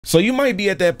So you might be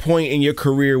at that point in your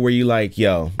career where you're like,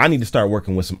 yo, I need to start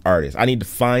working with some artists. I need to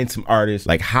find some artists.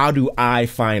 Like, how do I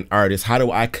find artists? How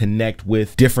do I connect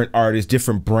with different artists,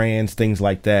 different brands, things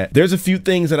like that? There's a few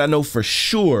things that I know for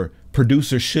sure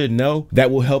producers should know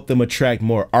that will help them attract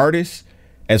more artists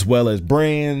as well as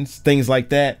brands, things like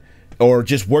that. Or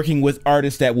just working with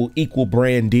artists that will equal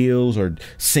brand deals or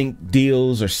sync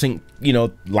deals or sync,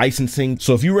 licensing.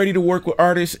 So if you're ready to work with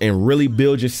artists and really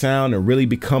build your sound and really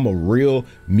become a real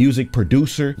music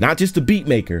producer, not just a beat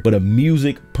maker, but a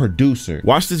music producer,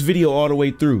 watch this video all the way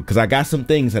through because I got some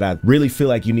things that I really feel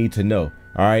like you need to know.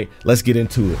 All right, let's get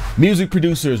into it. Music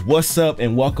producers, what's up,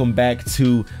 and welcome back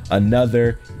to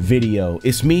another video.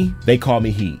 It's me, They Call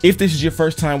Me Heat. If this is your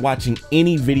first time watching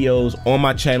any videos on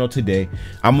my channel today,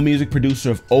 I'm a music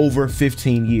producer of over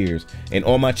 15 years. And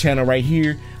on my channel right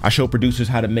here, I show producers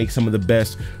how to make some of the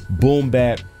best boom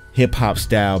bap hip hop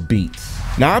style beats.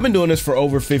 Now, I've been doing this for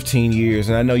over 15 years,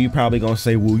 and I know you're probably gonna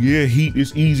say, well, yeah, Heat,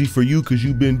 is easy for you because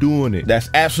you've been doing it. That's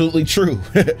absolutely true.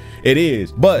 It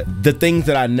is. But the things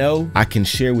that I know, I can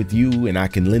share with you, and I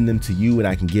can lend them to you, and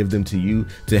I can give them to you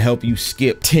to help you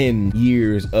skip 10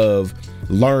 years of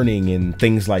learning and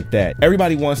things like that.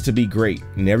 Everybody wants to be great,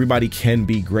 and everybody can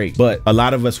be great, but a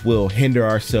lot of us will hinder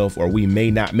ourselves, or we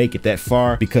may not make it that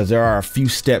far because there are a few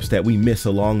steps that we miss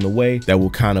along the way that will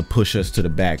kind of push us to the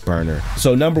back burner.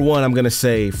 So number one, I'm gonna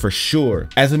say for sure,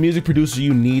 as a music producer,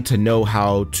 you need to know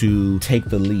how to take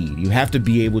the lead. You have to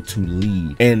be able to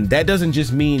lead. And that doesn't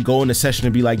just mean go in a session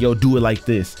and be like, yo, do it like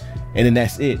this, and then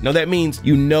that's it. No, that means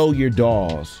you know your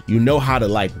DAWs. You know how to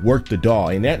like work the DAW,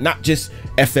 and that not just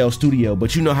FL Studio,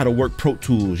 but you know how to work Pro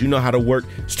Tools. You know how to work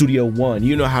Studio One.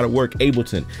 You know how to work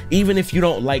Ableton. Even if you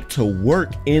don't like to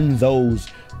work in those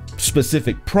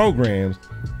specific programs,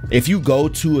 if you go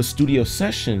to a studio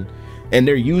session and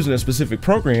they're using a specific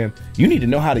program, you need to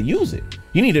know how to use it.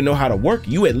 You need to know how to work.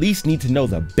 You at least need to know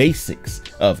the basics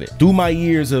of it. Through my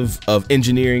years of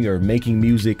engineering or making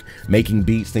music, making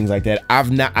beats, things like that, I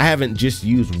haven't just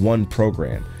used one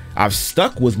program. I've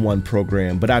stuck with one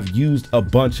program, but I've used a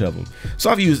bunch of them. So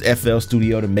I've used FL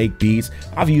Studio to make beats.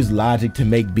 I've used Logic to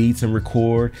make beats and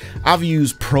record. I've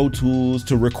used Pro Tools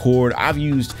to record. I've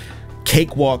used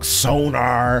Cakewalk,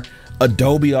 Sonar,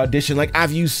 Adobe Audition. Like,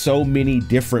 I've used so many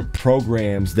different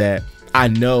programs that I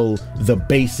know the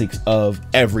basics of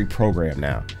every program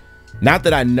now. Not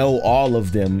that I know all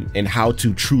of them and how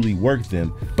to truly work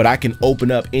them, but I can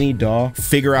open up any DAW,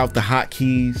 figure out the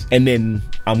hotkeys, and then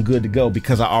I'm good to go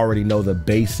because I already know the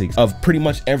basics of pretty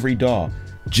much every DAW,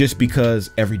 just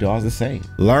because every DAW is the same.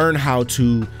 Learn how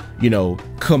to,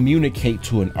 communicate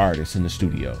to an artist in the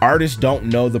studio. Artists don't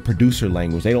know the producer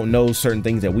language. They don't know certain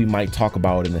things that we might talk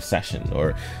about in the session,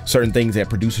 or certain things that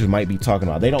producers might be talking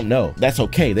about. They don't know. That's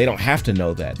okay. They don't have to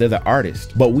know that. They're the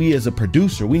artist. But we as a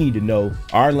producer, we need to know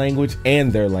our language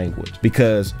and their language,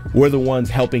 because we're the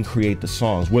ones helping create the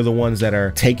songs. We're the ones that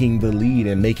are taking the lead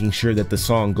and making sure that the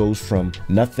song goes from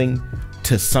nothing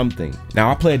to something. Now,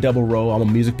 I play a double role. I'm a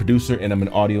music producer and I'm an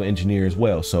audio engineer as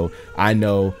well. So I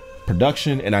know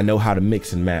production and I know how to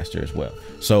mix and master as well.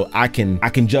 So I can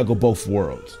juggle both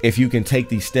worlds. If you can take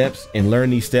these steps and learn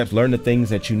these steps, learn the things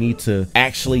that you need to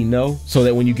actually know, so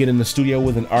that when you get in the studio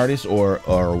with an artist or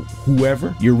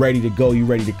whoever, you're ready to go, you're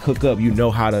ready to cook up, you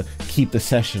know how to keep the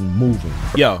session moving.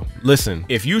 Yo, listen,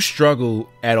 if you struggle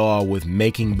at all with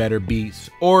making better beats,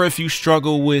 or if you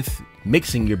struggle with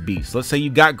mixing your beats, let's say you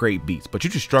got great beats, but you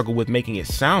just struggle with making it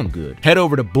sound good, head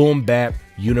over to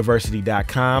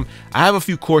boombapuniversity.com. I have a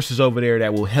few courses over there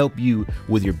that will help you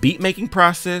with your beat making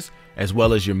process as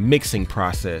well as your mixing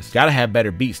process. You gotta have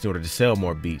better beats in order to sell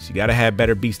more beats. You gotta have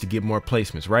better beats to get more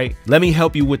placements, right? Let me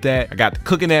help you with that. I got the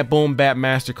Cooking That Boom Bap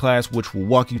Masterclass, which will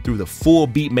walk you through the full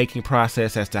beat making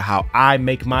process as to how I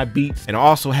make my beats. And I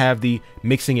also have the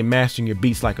Mixing and Mastering Your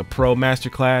Beats Like a Pro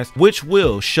Masterclass, which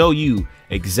will show you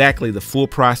exactly the full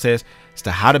process as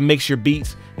to how to mix your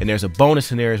beats. And there's a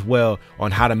bonus in there as well on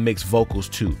how to mix vocals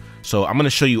too. So I'm gonna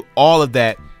show you all of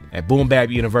that at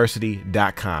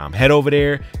boombapuniversity.com. Head over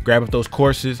there, grab up those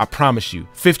courses. I promise you,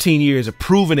 15 years of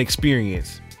proven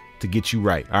experience to get you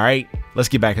right. All right, let's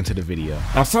get back into the video.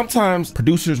 Now, sometimes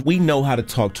producers, we know how to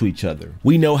talk to each other.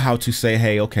 We know how to say,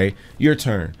 hey, okay, your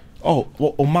turn. Oh,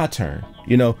 well, my turn,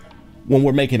 when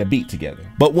we're making a beat together.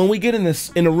 But when we get in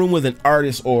a room with an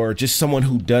artist or just someone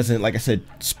who doesn't, like I said,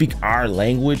 speak our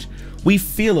language, we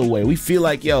feel a way. We feel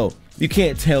like, yo, you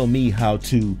can't tell me how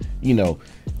to,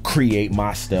 create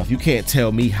my stuff. You can't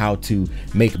tell me how to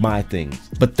make my things.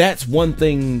 But that's one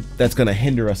thing that's gonna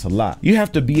hinder us a lot. You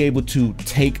have to be able to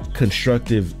take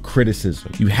constructive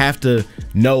criticism. You have to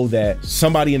know that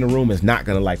somebody in the room is not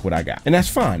gonna like what I got. And that's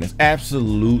fine. That's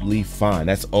absolutely fine.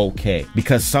 That's okay.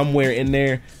 Because somewhere in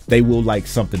there, they will like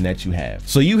something that you have.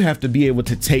 So you have to be able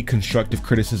to take constructive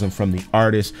criticism from the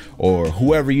artist or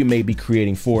whoever you may be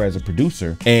creating for as a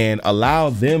producer and allow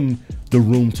them the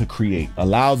room to create,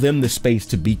 allow them the space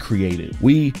to be creative.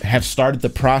 We have started the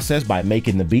process by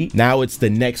making the beat. Now it's the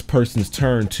next person's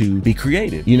turn to be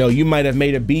creative. You know, you might have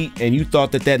made a beat and you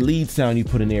thought that that lead sound you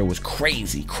put in there was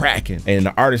crazy, cracking. And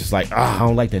the artist is like, oh, I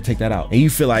don't like that, take that out. And you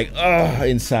feel like, oh,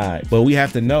 inside. But we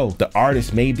have to know the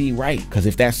artist may be right. Because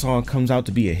if that song comes out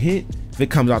to be a hit, if it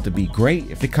comes out to be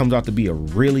great, if it comes out to be a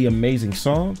really amazing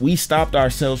song, we stopped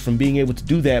ourselves from being able to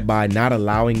do that by not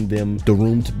allowing them the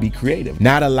room to be creative,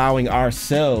 not allowing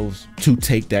ourselves to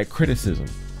take that criticism.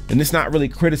 And it's not really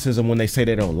criticism when they say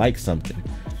they don't like something.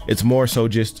 It's more so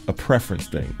just a preference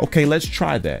thing. Okay, let's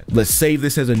try that. Let's save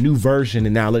this as a new version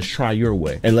and now let's try your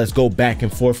way. And let's go back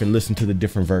and forth and listen to the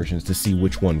different versions to see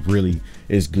which one really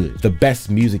is good. The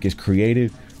best music is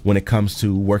created when it comes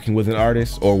to working with an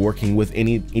artist or working with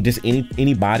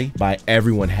anybody, by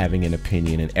everyone having an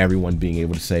opinion and everyone being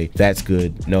able to say, that's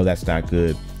good, no, that's not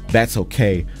good, that's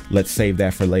okay, let's save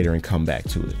that for later and come back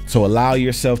to it. So allow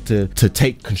yourself to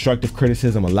take constructive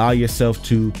criticism, allow yourself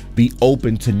to be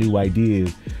open to new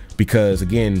ideas, because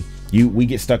again, we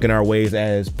get stuck in our ways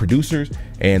as producers,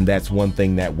 and that's one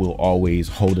thing that will always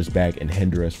hold us back and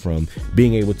hinder us from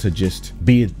being able to just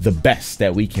be the best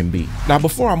that we can be. Now,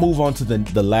 before I move on to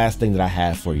the last thing that I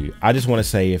have for you, I just want to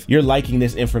say, if you're liking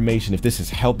this information, if this is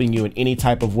helping you in any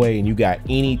type of way and you got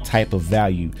any type of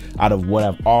value out of what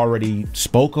I've already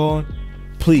spoke on,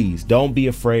 please don't be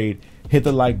afraid. Hit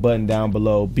the like button down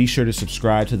below. Be sure to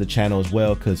subscribe to the channel as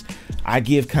well, because I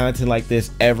give content like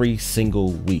this every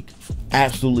single week,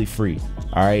 absolutely free.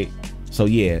 All right, so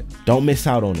yeah, don't miss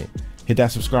out on it. Hit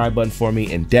that subscribe button for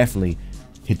me and definitely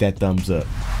hit that thumbs up.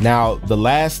 Now, the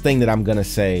last thing that I'm gonna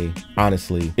say,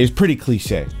 honestly, is pretty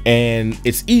cliche, and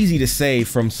it's easy to say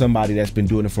from somebody that's been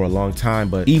doing it for a long time,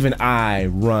 but even I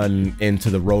run into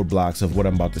the roadblocks of what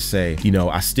I'm about to say. You know,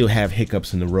 I still have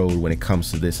hiccups in the road when it comes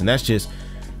to this, and that's just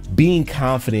being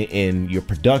confident in your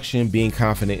production, being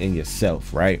confident in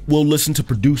yourself, right? We'll listen to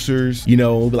producers, you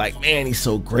know, be like, man, he's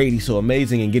so great, he's so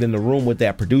amazing, and get in the room with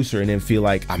that producer and then feel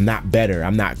like, I'm not better,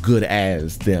 I'm not good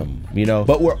as them, you know?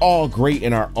 But we're all great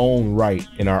in our own right,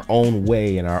 in our own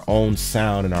way, in our own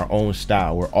sound, in our own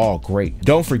style. We're all great.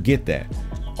 Don't forget that.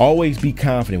 Always be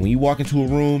confident. When you walk into a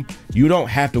room, you don't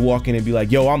have to walk in and be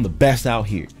like, yo, I'm the best out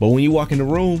here. But when you walk in the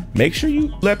room, make sure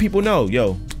you let people know,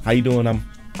 yo, how you doing?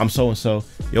 I'm so-and-so.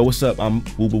 Yo, what's up? I'm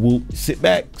whoop. Sit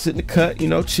back, sit in the cut, you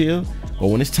know, chill. But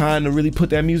when it's time to really put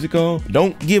that music on,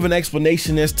 don't give an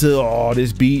explanation as to, oh,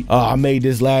 this beat, I made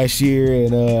this last year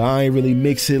and I ain't really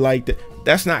mix it like that.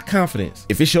 That's not confidence.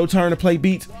 If it's your turn to play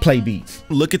beats, play beats.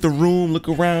 Look at the room, look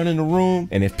around in the room,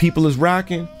 and if people is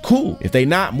rocking, cool. If they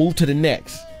not, move to the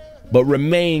next. But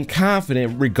remain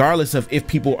confident regardless of if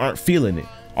people aren't feeling it.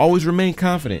 Always remain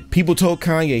confident. People told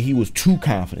Kanye he was too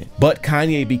confident, but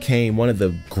Kanye became one of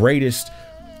the greatest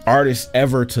artists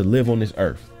ever to live on this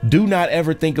earth. Do not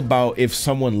ever think about if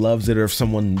someone loves it or if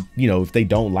someone, you know, if they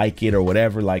don't like it or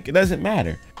whatever. Like, it doesn't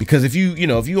matter, because if you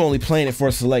only playing it for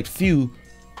a select few,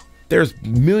 there's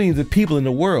millions of people in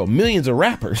the world, millions of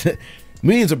rappers,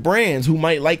 millions of brands who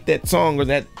might like that song or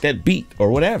that beat or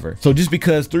whatever. So just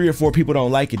because 3 or 4 people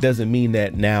don't like it doesn't mean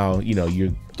that now, you know,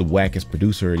 you're the wackest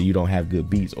producer or you don't have good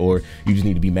beats or you just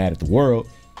need to be mad at the world.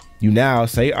 You now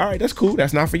say, all right, that's cool,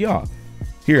 that's not for y'all.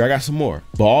 Here, I got some more.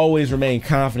 But always remain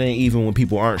confident even when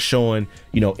people aren't showing,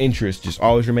 you know, interest. Just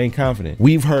always remain confident.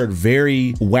 We've heard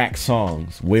very whack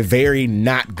songs with very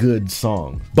not good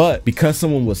songs, but because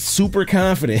someone was super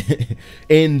confident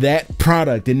in that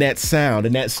product, in that sound,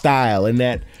 in that style, in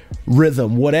that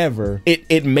rhythm, whatever,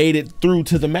 it made it through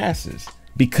to the masses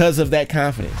because of that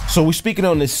confidence. So we're speaking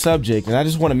on this subject, and I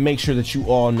just want to make sure that you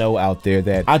all know out there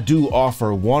that I do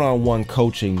offer one-on-one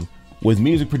coaching with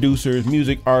music producers,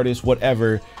 music artists,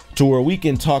 whatever, to where we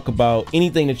can talk about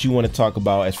anything that you want to talk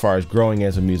about as far as growing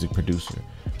as a music producer.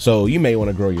 So you may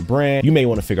want to grow your brand, you may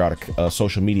want to figure out a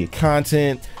social media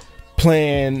content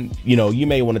plan, you know, you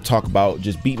may want to talk about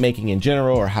just beat making in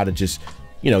general, or how to just,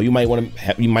 you know, you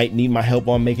might need my help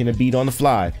on making a beat on the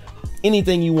fly.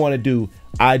 Anything you want to do,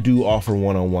 I do offer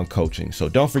one-on-one coaching. So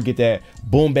don't forget that.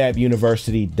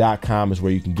 BoomBapUniversity.com is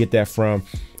where you can get that from.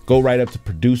 Go right up to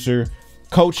producer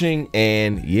coaching,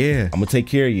 and yeah, I'm gonna take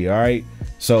care of you. All right,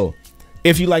 so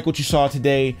if you like what you saw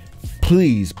today,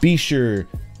 please be sure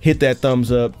hit that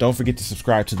thumbs up. Don't forget to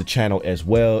subscribe to the channel as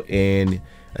well. And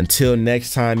until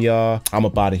next time, y'all, I'm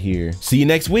up out of here. See you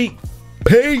next week.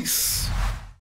 Peace.